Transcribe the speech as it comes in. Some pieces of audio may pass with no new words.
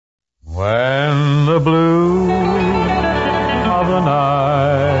When the blue of the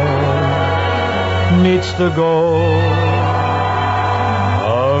night meets the gold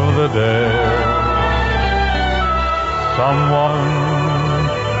of the day, someone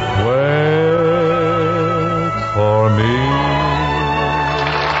waits for me.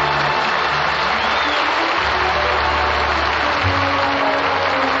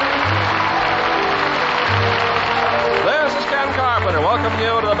 Welcome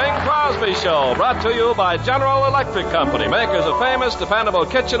you to the Bing Crosby Show, brought to you by General Electric Company, makers of famous, dependable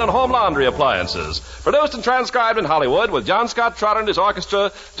kitchen and home laundry appliances. Produced and transcribed in Hollywood with John Scott Trotter and his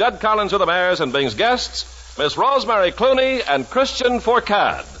orchestra, Judd Collins with the Mares, and Bing's guests, Miss Rosemarie Clooney and Christian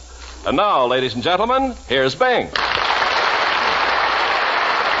Forqad. And now, ladies and gentlemen, here's Bing.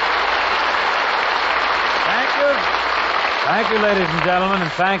 Thank you, ladies and gentlemen,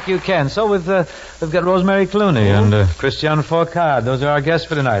 and thank you, Ken. So we've got Rosemarie Clooney and Christian Forqad. Those are our guests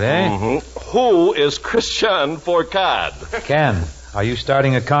for tonight, eh? Mm-hmm. Who is Christian Forqad? Ken, are you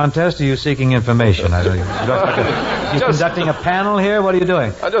starting a contest or are you seeking information? Are you conducting a panel here? What are you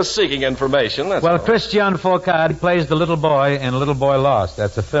doing? I'm just seeking information, that's all. Christian Forqad plays the little boy in Little Boy Lost.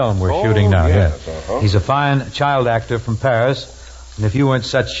 That's a film we're shooting now. Yes. Yeah. Uh-huh. He's a fine child actor from Paris. And if you weren't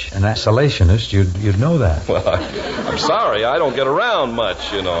such an isolationist, you'd know that. Well, I'm sorry. I don't get around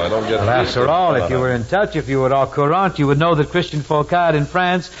much, you know. I don't get... Well, after all, if you were in touch, if you were au courant, you would know that Christian Forqad in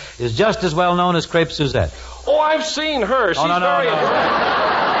France is just as well known as Crepe Suzette. Oh, I've seen her. She's very...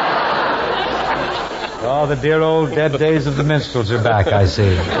 Oh, the dear old dead days of the minstrels are back, I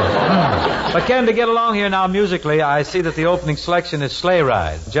see. But, Ken, to get along here now musically, I see that the opening selection is Sleigh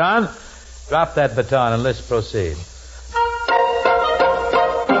Ride. John, drop that baton and let's proceed.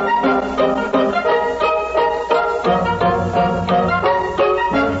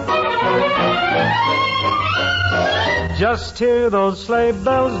 Just hear those sleigh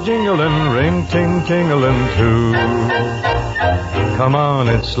bells jingling, ring, ting, tingling too. Come on,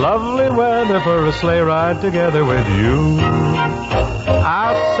 it's lovely weather for a sleigh ride together with you.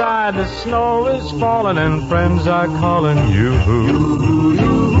 Outside the snow is falling and friends are calling you.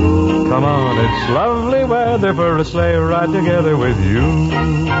 Come on, it's lovely weather for a sleigh ride together with you.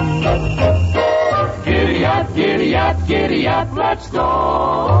 Giddy up, giddy up, giddy up, let's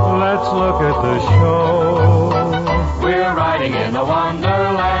go. Let's look at the show. We're riding in a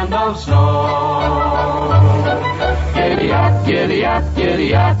wonderland of snow. Giddy up, giddy up,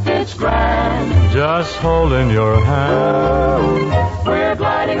 giddy up, it's grand. Just holding your hand. We're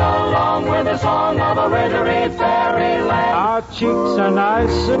gliding along with the song of a wintry fairyland. Our cheeks are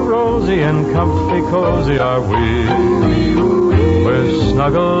nice and rosy and comfy cozy are we. We're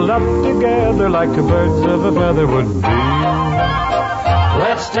snuggled up together like two birds of a feather would be.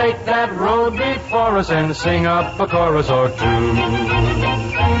 Let's take that road before us and sing up a chorus or two.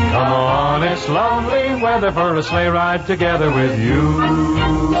 Come on, it's lovely weather for a sleigh ride together with you.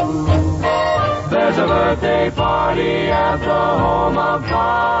 There's a birthday party at the home of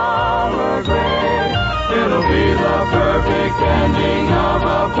Farmer Gray. It'll be the perfect ending of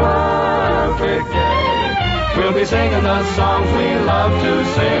a perfect day. We'll be singing the songs we love to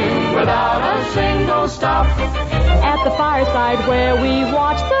sing without a single stop. At the fireside where we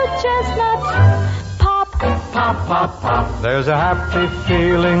watch the chestnuts pop, pop, pop, pop. There's a happy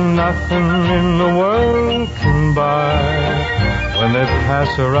feeling nothing in the world can buy when they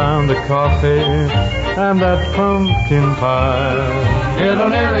pass around the coffee and that pumpkin pie. It'll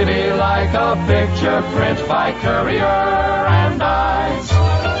nearly be like a picture print by Currier and Ives.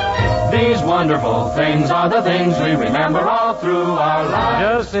 These wonderful things are the things we remember all through our lives.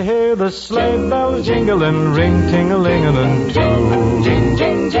 Just to hear the sleigh bells jingling, ring, ting-a-ling-a-ling, too. Jing,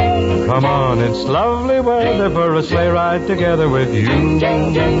 jing, jing. Come on, it's lovely weather for a sleigh ride together with you. Jing,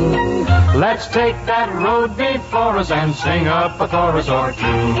 jing, jing. Let's take that road before us and sing up a chorus or two.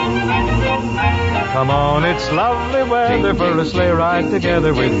 Come on, it's lovely weather for a sleigh ride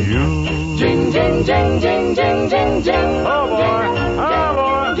together with you. Jing, jing, jing, jing, jing, jing, jing. Oh, boy. Oh, boy.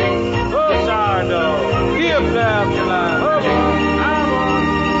 Oh, sourdough. Give them your life. Oh,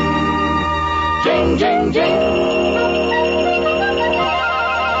 boy. Jing, jing, jing.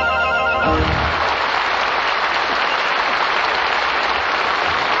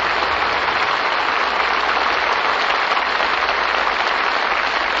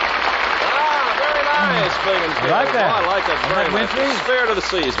 You like that? Oh, I like that very much. Wintry? The spirit of the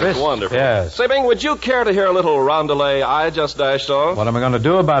season. It's wonderful. Yes. Say, Bing, would you care to hear a little roundelay I just dashed off? What am I going to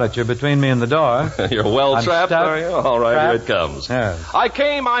do about it? You're between me and the door. You're well I'm trapped, stuck. are you? All right, Trapped. here it comes. Yes. I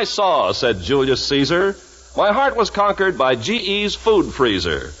came, I saw, said Julius Caesar. My heart was conquered by GE's food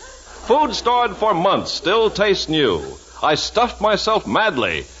freezer. Food stored for months still tastes new. I stuffed myself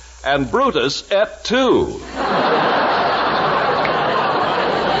madly, and Brutus Ep9.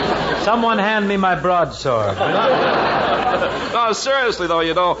 Someone hand me my broadsword. No, seriously,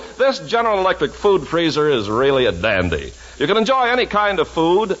 though, this General Electric food freezer is really a dandy. You can enjoy any kind of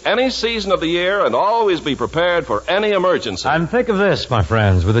food, any season of the year, and always be prepared for any emergency. And think of this, my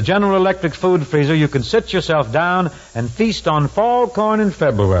friends. With a General Electric food freezer, you can sit yourself down and feast on fall corn in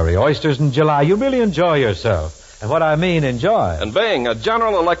February, oysters in July. You really enjoy yourself. And what I mean, enjoy. And being a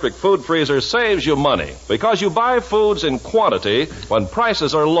General Electric food freezer saves you money because you buy foods in quantity when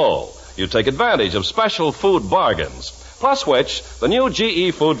prices are low. You take advantage of special food bargains. Plus which, the new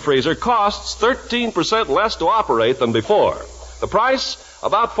GE food freezer costs 13% less to operate than before. The price,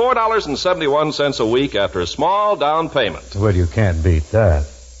 about $4.71 a week after a small down payment. Well, you can't beat that.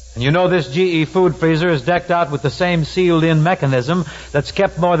 And you know this GE food freezer is decked out with the same sealed-in mechanism that's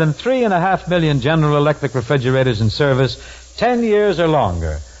kept more than 3.5 million General Electric refrigerators in service 10 years or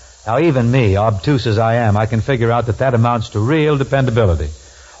longer. Now, even me, obtuse as I am, I can figure out that amounts to real dependability.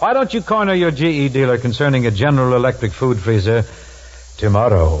 Why don't you corner your GE dealer concerning a General Electric food freezer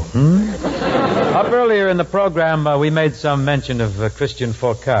tomorrow? Up earlier in the program, we made some mention of Christian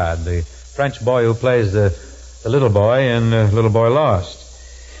Forqad, the French boy who plays the little boy in Little Boy Lost.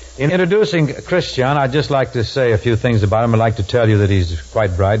 In introducing Christian, I'd just like to say a few things about him. I'd like to tell you that he's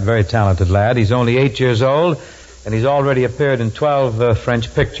quite bright, very talented lad. He's only 8 years old, and he's already appeared in 12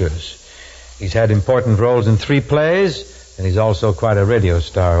 French pictures. He's had important roles in 3 plays, and he's also quite a radio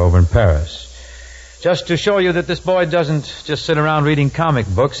star over in Paris. Just to show you that this boy doesn't just sit around reading comic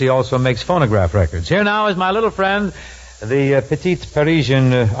books, he also makes phonograph records. Here now is my little friend, the petite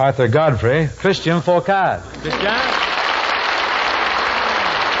Parisian Arthur Godfrey, Christian Forqad. Christian?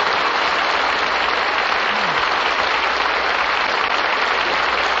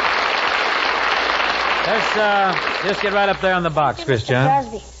 Let's just get right up there on the box, Christian. Mr.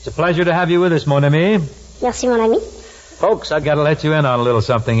 Crosby. It's a pleasure to have you with us, mon ami. Merci, mon ami. Folks, I've got to let you in on a little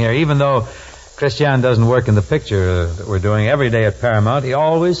something here. Even though Christian doesn't work in the picture that we're doing every day at Paramount, he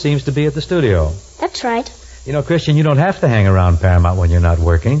always seems to be at the studio. That's right. You know, Christian, you don't have to hang around Paramount when you're not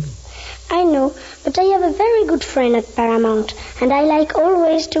working. I know, but I have a very good friend at Paramount, and I like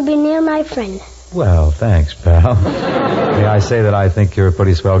always to be near my friend. Well, thanks, pal. May I say that I think you're a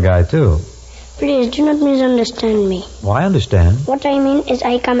pretty swell guy, too. Please, do not misunderstand me. Well, I understand. What I mean is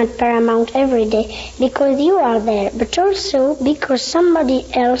I come at Paramount every day because you are there, but also because somebody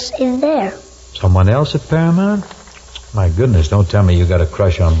else is there. Someone else at Paramount? My goodness, don't tell me you got a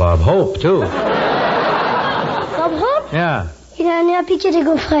crush on Bob Hope, too. Bob Hope? Yeah. Il a un nez à piquer des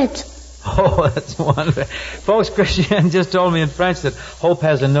gaufrettes. Oh, that's wonderful. Folks, Christian just told me in French that Hope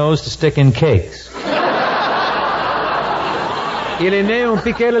has a nose to stick in cakes. Il est né un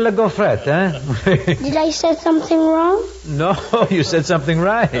piqué la gaufrette, eh? Did I say something wrong? No, you said something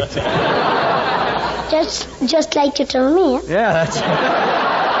right. Just like you told me. Eh? Yeah, that's...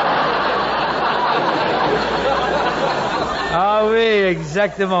 Ah oui,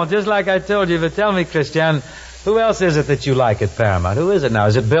 exactement. Just like I told you. But tell me, Christian, who else is it that you like at Paramount? Who is it now?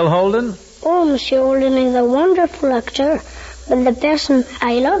 Is it Bill Holden? Oh, Monsieur Holden is a wonderful actor. But the person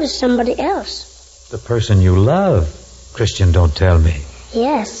I love is somebody else. The person you love? Christian, don't tell me.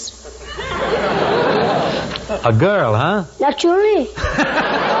 Yes. A girl, huh? Naturally.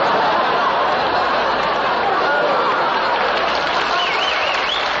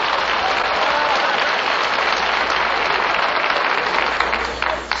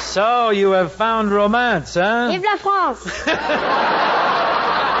 So, you have found romance, huh? Vive la France!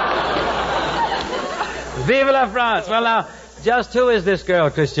 Vive la France! Well, now, just who is this girl,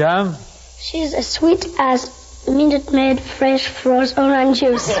 Christian? She's as sweet as Minute Maid fresh frozen orange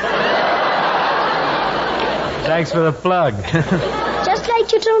juice. Thanks for the plug. Just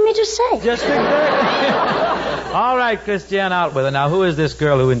like you told me to say. Just exactly. All right, Christian, out with it. Now, who is this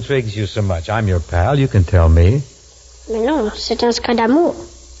girl who intrigues you so much? I'm your pal. You can tell me. Mais non, c'est un secret d'amour.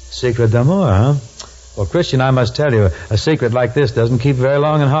 Secret d'amour, huh? Well, Christian, I must tell you, a secret like this doesn't keep very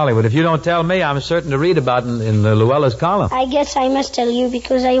long in Hollywood. If you don't tell me, I'm certain to read about it in Luella's column. I guess I must tell you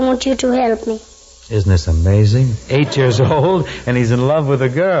because I want you to help me. Isn't this amazing? 8 years old, and he's in love with a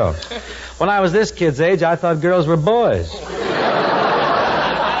girl. When I was this kid's age, I thought girls were boys.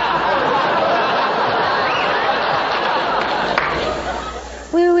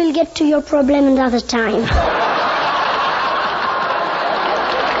 We will get to your problem another time.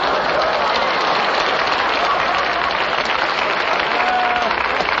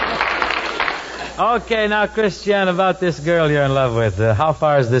 Okay, now, Christian, about this girl you're in love with. How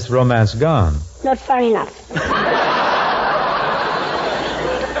far has this romance gone? Not far enough.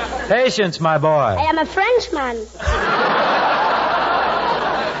 Patience, my boy. I am a Frenchman.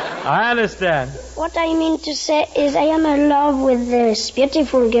 I understand. What I mean to say is I am in love with this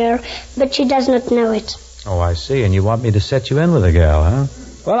beautiful girl, but she does not know it. Oh, I see. And you want me to set you in with a girl, huh?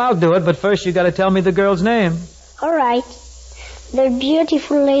 Well, I'll do it, but first you got to tell me the girl's name. All right. The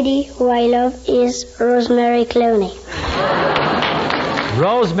beautiful lady who I love is Rosemarie Clooney.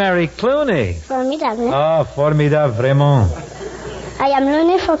 Rosemarie Clooney. Formidable. Oh, formidable, vraiment. I am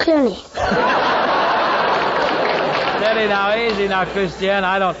Looney for Clooney. Easy now, Christiane.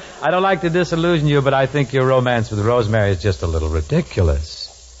 I don't like to disillusion you, but I think your romance with Rosemary is just a little ridiculous.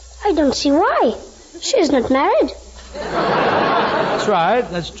 I don't see why. She is not married. That's right.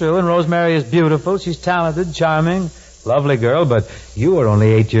 That's true. And Rosemary is beautiful. She's talented, charming, lovely girl, but you are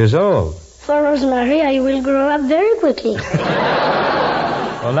only 8 years old. For Rosemary, I will grow up very quickly.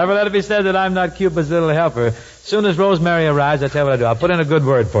 Well, never let it be said that I'm not Cupid's little helper. As soon as Rosemary arrives, I'll tell you what I'll do. I'll put in a good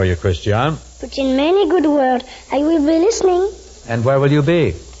word for you, Christiane. Put in many good words. I will be listening. And where will you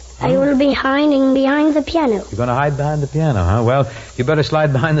be? I will be hiding behind the piano. You're going to hide behind the piano, huh? Well, you better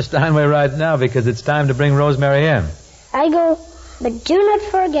slide behind the Steinway right now because it's time to bring Rosemary in. I go, but do not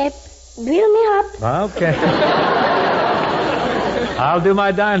forget, build me up. Okay. I'll do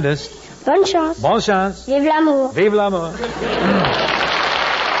my darndest. Bonne chance. Bonne chance. Vive l'amour. Vive l'amour.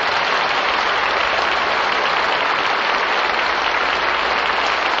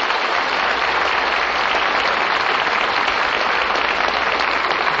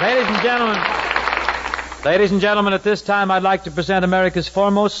 Ladies and gentlemen, at this time I'd like to present America's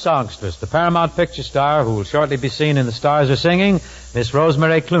foremost songstress, the Paramount Picture star who will shortly be seen in The Stars Are Singing, Miss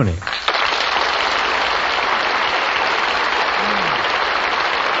Rosemarie Clooney.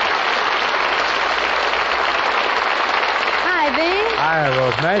 Hi, Bing. Hi,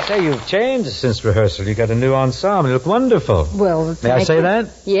 Rosemary. Say, you've changed since rehearsal. You got a new ensemble. You look wonderful. Well, May I say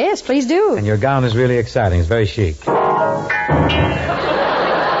that? Yes, please do. And your gown is really exciting. It's very chic.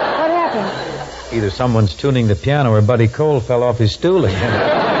 Either someone's tuning the piano or Buddy Cole fell off his stool again.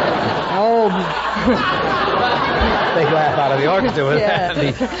 Oh. Big laugh out of the orchestra with that,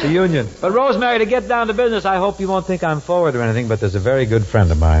 the union. But, Rosemary, to get down to business, I hope you won't think I'm forward or anything, but there's a very good friend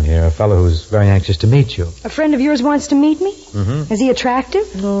of mine here, a fellow who's very anxious to meet you. A friend of yours wants to meet me? Mm-hmm. Is he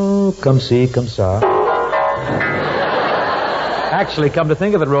attractive? No, come see, come saw. Actually, come to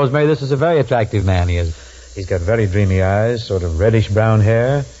think of it, Rosemary, this is a very attractive man. He's got very dreamy eyes, sort of reddish-brown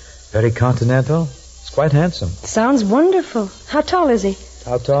hair. Very continental. He's quite handsome. Sounds wonderful. How tall is he?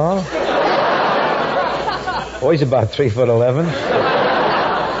 How tall? Oh, he's about 3'11".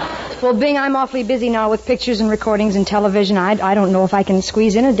 Well, Bing, I'm awfully busy now with pictures and recordings and television. I don't know if I can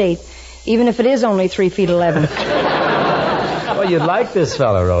squeeze in a date, even if it is only 3'11". Well, you'd like this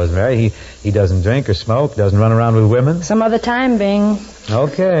fellow, Rosemary. He doesn't drink or smoke, doesn't run around with women. Some other time, Bing.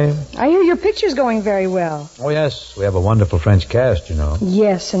 Okay. I hear your picture's going very well. Oh, yes. We have a wonderful French cast, you know.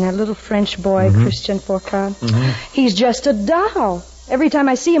 Yes, and that little French boy, Christian Forqad. He's just a doll. Every time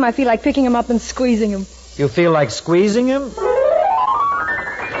I see him, I feel like picking him up and squeezing him. You feel like squeezing him?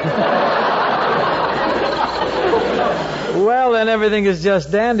 Well, then everything is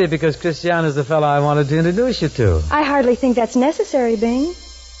just dandy because Christian is the fellow I wanted to introduce you to. I hardly think that's necessary, Bing.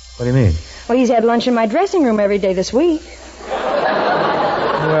 What do you mean? Well, he's had lunch in my dressing room every day this week.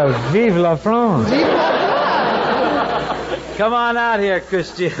 Well, vive la France. Come on out here,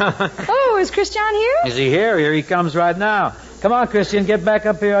 Christian. Oh, is Christian here? Is he here? Here he comes right now. Come on, Christian, get back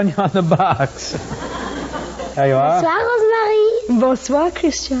up here on the box. There you are. Bonsoir, Rosemarie. Bonsoir,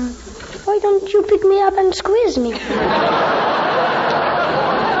 Christian. Why don't you pick me up and squeeze me?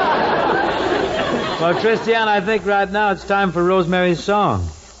 Well, Christian, I think right now it's time for Rosemary's song.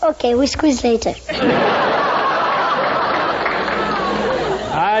 Okay, we squeeze later.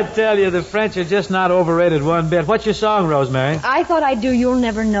 I tell you, the French are just not overrated one bit. What's your song, Rosemary? I thought I'd do You'll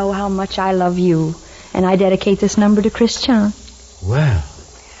Never Know How Much I Love You. And I dedicate this number to Christian. Well.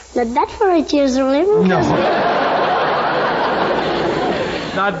 Not bad for 8 years old. No.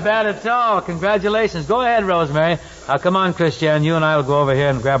 Not bad at all. Congratulations. Go ahead, Rosemary. Now, come on, Christian. You and I will go over here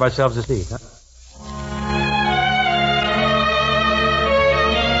and grab ourselves a seat. Huh?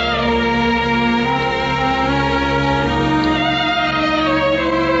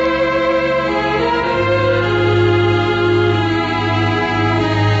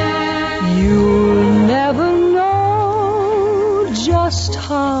 You'll never know just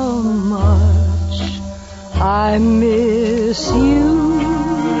how much I miss you.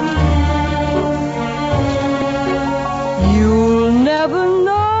 You'll never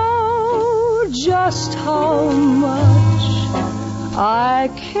know just how much I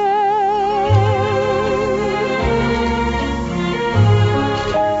care.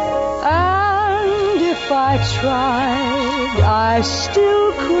 And if I tried I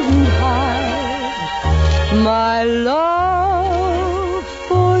still couldn't hide my love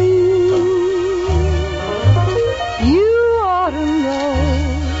for you. You ought to know,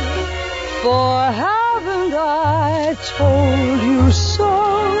 for haven't I told you so?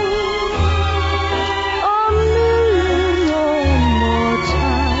 A million or more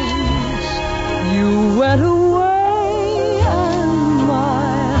times you went away and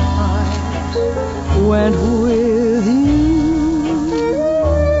my heart went with you.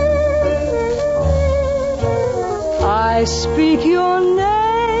 I speak your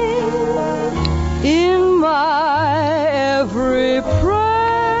name in my every prayer.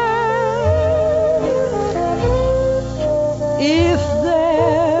 If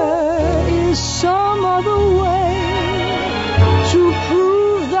there is some other way to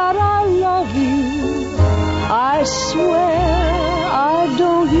prove that I love you, I swear I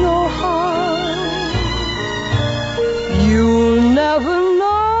don't know how. You'll never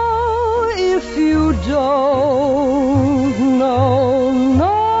know if you don't know,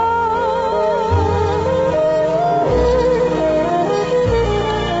 no.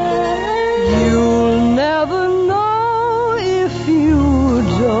 You'll never know if you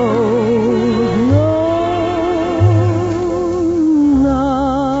don't know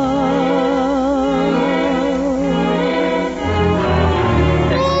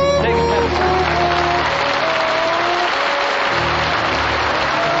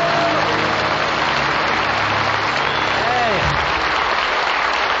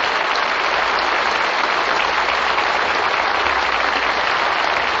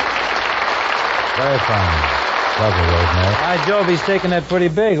Very fine. Lovely, Rosemary. By Jove, he's taking that pretty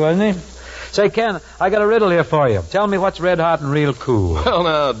big, wasn't he? Say, Ken, I got a riddle here for you. Tell me what's red hot and real cool. Well,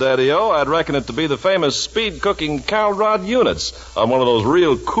 now, Daddy-O, I'd reckon it to be the famous speed-cooking cow rod units on one of those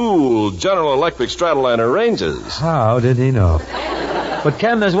real cool General Electric Stratoliner ranges. How did he know? But,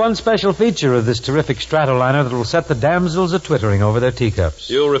 Ken, there's one special feature of this terrific Stratoliner that will set the damsels a-twittering over their teacups.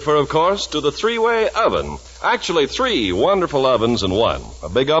 You'll refer, of course, to the three-way oven. Actually, three wonderful ovens in one. A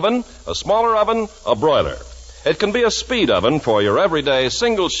big oven, a smaller oven, a broiler. It can be a speed oven for your everyday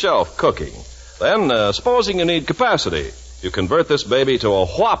single-shelf cooking. Then, supposing you need capacity, you convert this baby to a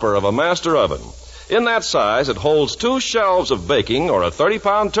whopper of a master oven. In that size, it holds 2 shelves of baking or a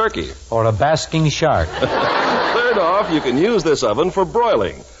 30-pound turkey. Or a basking shark. Third off, you can use this oven for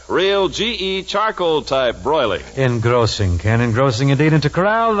broiling. Real GE charcoal-type broiling. Engrossing, Ken, engrossing indeed. And to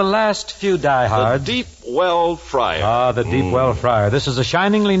corral the last few diehards... The deep well fryer. Ah, the deep well fryer. This is a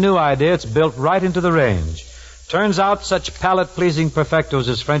shiningly new idea. It's built right into the range. Turns out such palate-pleasing perfectos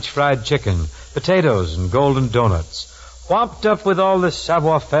as French fried chicken, potatoes, and golden donuts. Whopped up with all the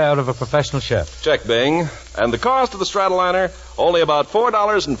savoir-faire of a professional chef. Check, Bing. And the cost of the Stratoliner, only about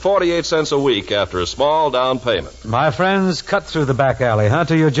 $4.48 a week after a small down payment. My friends, cut through the back alley, huh,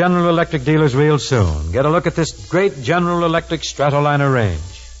 to your General Electric dealers real soon. Get a look at this great General Electric Stratoliner range.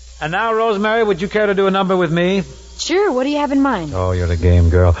 And now, Rosemary, would you care to do a number with me? Sure, what do you have in mind? Oh, you're a game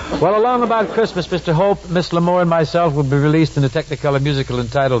girl. Well, along about Christmas, Mr. Hope, Miss Lamore, and myself will be released in a Technicolor musical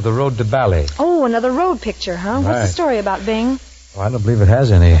entitled The Road to Bali. Oh, another road picture, huh? What's the story about, Bing? Well, I don't believe it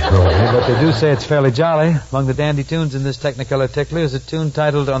has any, Rosemary, but they do say it's fairly jolly. Among the dandy tunes in this Technicolor tickler is a tune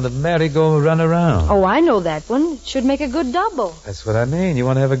titled On the Merry-Go-Run-Around. Oh, I know that one. It should make a good double. That's what I mean. You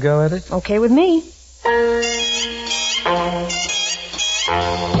want to have a go at it? Okay with me.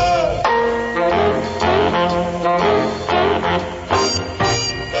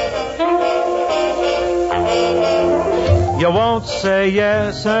 You won't say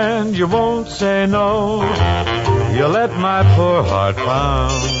yes and you won't say no. You let my poor heart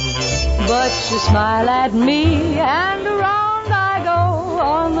pound. But you smile at me and around I go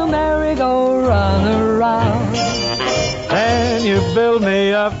on the merry-go-round. Then you build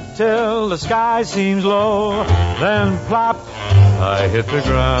me up till the sky seems low. Then plop, I hit the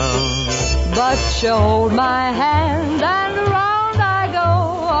ground. But you hold my hand and around I go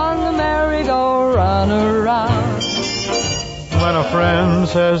on the merry-go-round. When a friend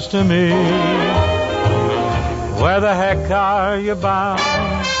says to me, where the heck are you bound?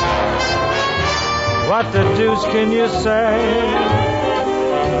 What the deuce can you say?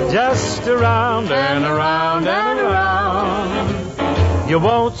 Just around and around and around. You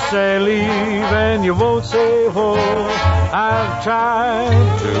won't say leave and you won't say ho. I've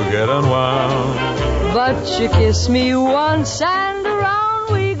tried to get unwound. But you kiss me once and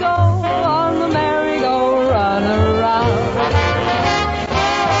around we go on the merry-go-round.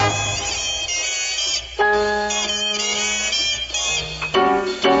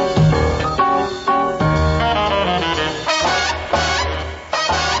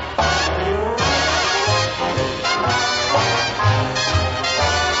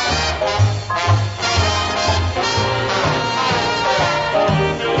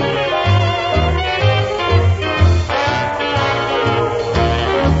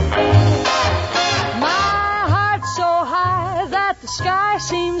 sky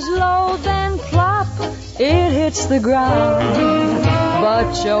seems low, then plop, it hits the ground.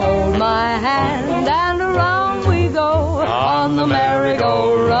 But you hold my hand and around we go on the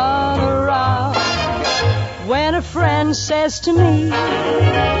merry-go-round. When a friend says to me,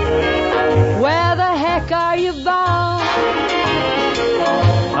 where the heck are you bound?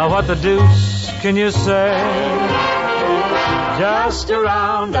 Now what the deuce can you say? Just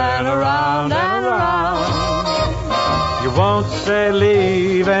around and around and around. You won't say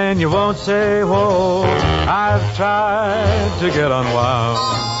leave and you won't say whoa. I've tried to get unwound,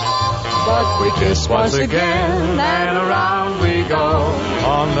 but we kiss once again and around we go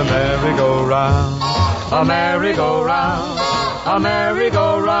on the merry-go-round. A merry-go-round, a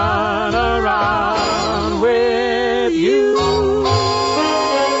merry-go-round around with you.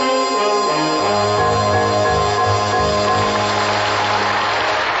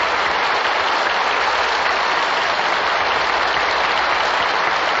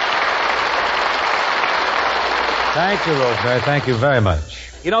 Thank you, Rosemary. Thank you very much.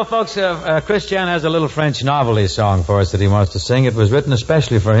 You know, folks, Christian has a little French novelty song for us that he wants to sing. It was written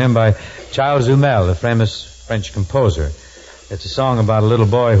especially for him by Charles Humel, the famous French composer. It's a song about a little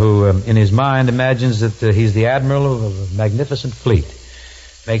boy who, in his mind, imagines that he's the admiral of a magnificent fleet.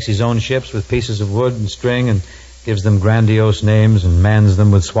 Makes his own ships with pieces of wood and string and gives them grandiose names and mans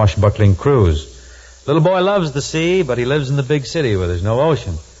them with swashbuckling crews. Little boy loves the sea, but he lives in the big city where there's no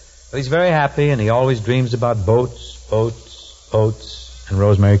ocean. But he's very happy, and he always dreams about boats, and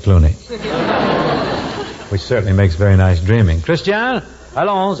Rosemarie Clooney. Which certainly makes very nice dreaming. Christian,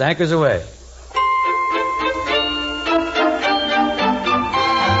 allons, anchors away.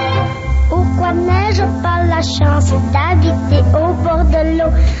 Pourquoi n'ai-je pas la chance d'habiter au bord de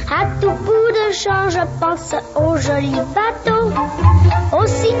l'eau? À tout bout de champ, je pense aux jolis bateaux.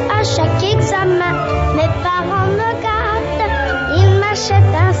 Aussi, à chaque examen, mes parents me gâtent. Ils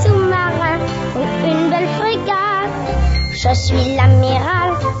m'achètent un sous-marin ou une belle frégate. Je suis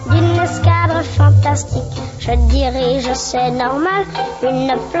l'amiral d'une escadre fantastique. Je dirige, c'est normal,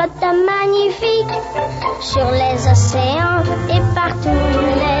 une flotte magnifique sur les océans et par tous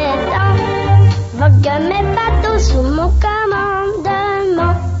les temps. Voguent mes bateaux sous mon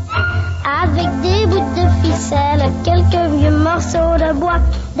commandement, avec des bouts de ficelle, quelques vieux morceaux de bois,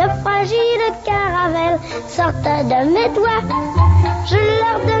 de fragiles caravelles sortent de mes doigts. Je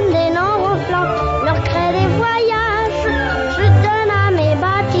leur donne des noms ronflants, leur crée des voyages. Je donne à mes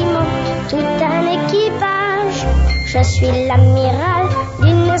bâtiments tout un équipage. Je suis l'amiral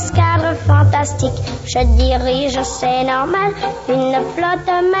d'une escadre fantastique. Je dirige, c'est normal, une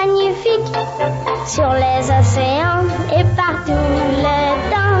flotte magnifique sur les océans et par tous les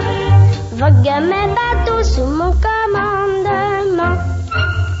temps. Voguent mes bateaux sous mon commandement.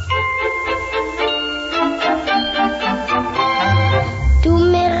 Tous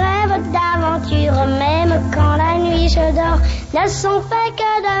mes rêves d'aventure, même quand la nuit je dors, ne sont faits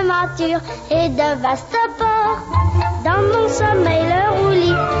que de matures et de vastes ports. Dans mon sommeil le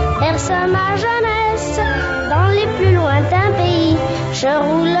roulis berce ma jeunesse. Dans les plus lointains pays, je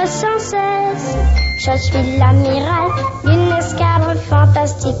roule sans cesse. Je suis l'amiral d'une escadre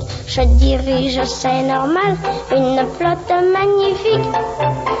fantastique. Je dirige, c'est normal, une flotte magnifique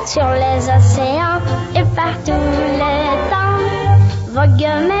sur les océans et par tous les temps.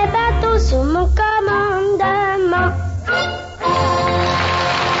 Voguent mes bateaux sous mon commandement.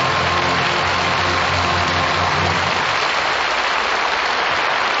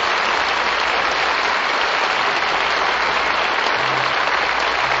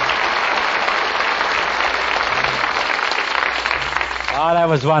 Oh, that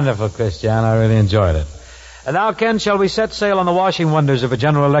was wonderful, Christian. I really enjoyed it. And now, Ken, shall we set sail on the washing wonders of a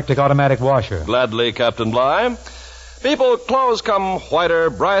General Electric automatic washer? Gladly, Captain Bligh. People, clothes come whiter,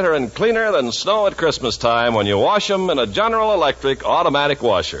 brighter, and cleaner than snow at Christmas time when you wash them in a General Electric automatic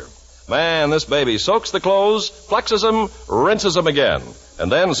washer. Man, this baby soaks the clothes, flexes them, rinses them again,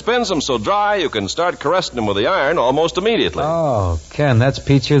 and then spins them so dry you can start caressing them with the iron almost immediately. Oh, Ken, that's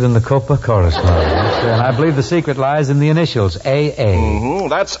peachier than the Copa correspondence. And I believe the secret lies in the initials, AA. Mm-hmm.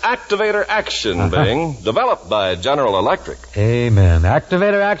 That's Activator Action, Bing, developed by General Electric. Amen.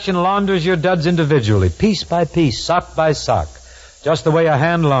 Activator Action launders your duds individually, piece by piece, sock by sock, just the way a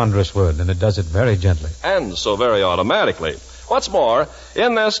hand laundress would, and it does it very gently. And so very automatically. What's more,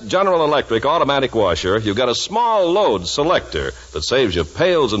 in this General Electric automatic washer, you've got a small load selector that saves you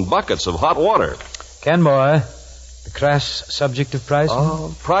pails and buckets of hot water. Ken, boy, the crass subject of price?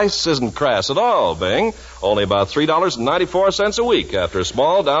 Oh, price isn't crass at all, Bing. Only about $3.94 a week after a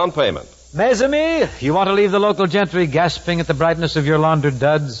small down payment. Mes amis, you want to leave the local gentry gasping at the brightness of your laundered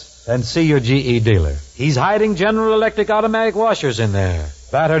duds? then see your GE dealer. He's hiding General Electric automatic washers in there.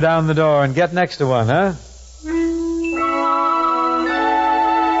 Batter down the door and get next to one, huh?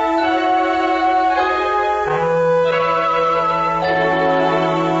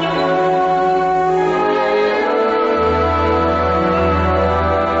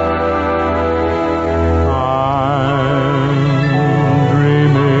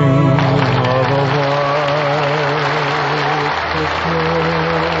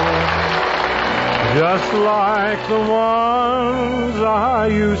 Just like the ones I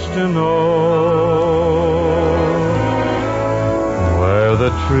used to know, where the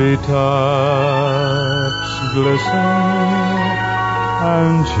treetops glisten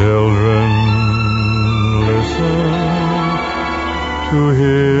and children listen to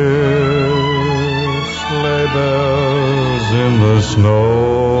hear sleigh bells in the snow.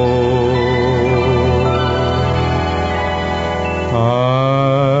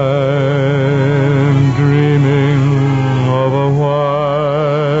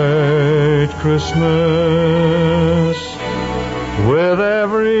 Christmas, with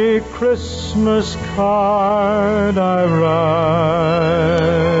every Christmas card I write.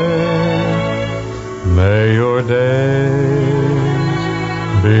 May your days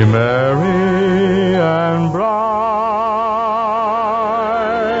be merry and bright,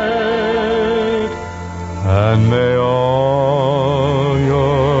 and may all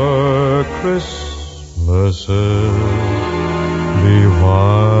your Christmases be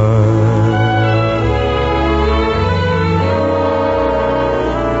white.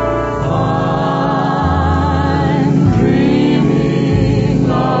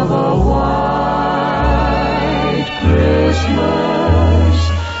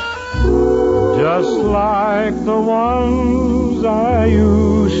 Just like the ones I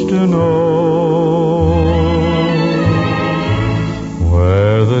used to know,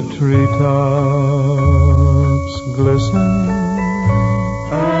 where the treetops glisten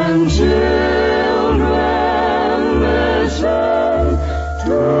and children listen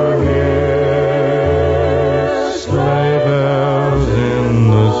to hear sleigh bells in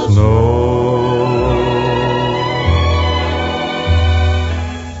the snow.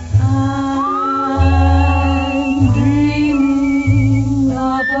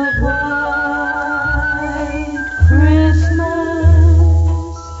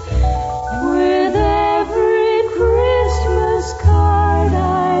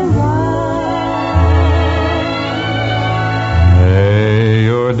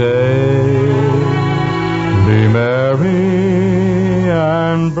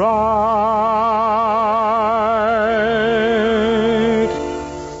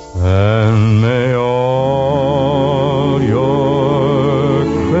 And may all your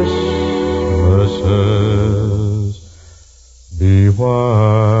Christmases be white.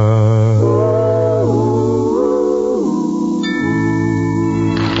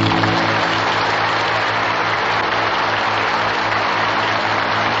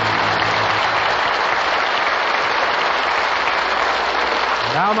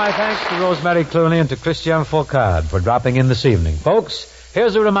 Now my thanks to Rosemarie Clooney and to Christian Forqad for dropping in this evening. Folks,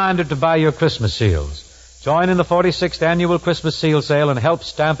 here's a reminder to buy your Christmas seals. Join in the 46th Annual Christmas Seal Sale and help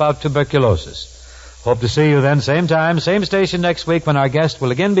stamp out tuberculosis. Hope to see you then, same time, same station next week, when our guest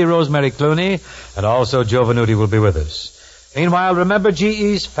will again be Rosemarie Clooney, and also Joe Venuti will be with us. Meanwhile, remember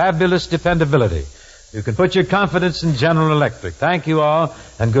GE's fabulous dependability. You can put your confidence in General Electric. Thank you all,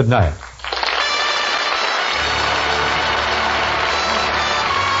 and good night.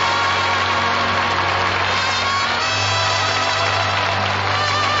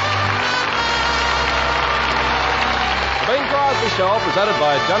 Show presented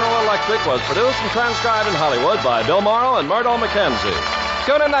by General Electric was produced and transcribed in Hollywood by Bill Morrow and Murdo McKenzie.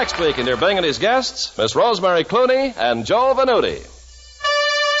 Tune in next week and hear Bing and his guests, Miss Rosemarie Clooney and Joe Venuti.